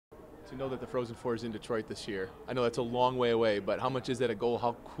To know that the Frozen Four is in Detroit this year, I know that's a long way away, but how much is that a goal?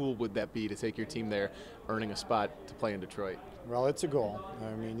 How cool would that be to take your team there, earning a spot to play in Detroit? Well, it's a goal.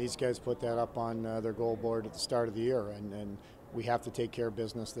 I mean, these guys put that up on their goal board at the start of the year, and we have to take care of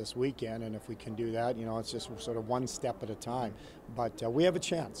business this weekend, and if we can do that, you know, it's just sort of one step at a time. But we have a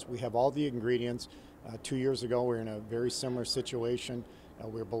chance. We have all the ingredients. 2 years ago, we were in a very similar situation.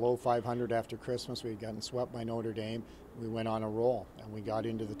 We were below 500 after Christmas. We had gotten swept by Notre Dame. We went on a roll, and we got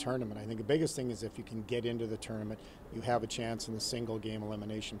into the tournament. I think the biggest thing is if you can get into the tournament, you have a chance in the single game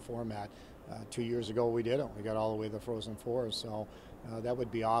elimination format. 2 years ago, we did it. We got all the way to the Frozen Four, so that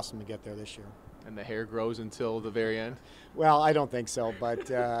would be awesome to get there this year. And the hair grows until the very end? Well, I don't think so, but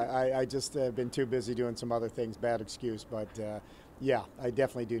I just been too busy doing some other things. Bad excuse, but yeah, I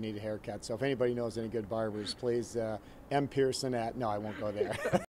definitely do need a haircut. So if anybody knows any good barbers, please, M. Pearson at, no, I won't go there.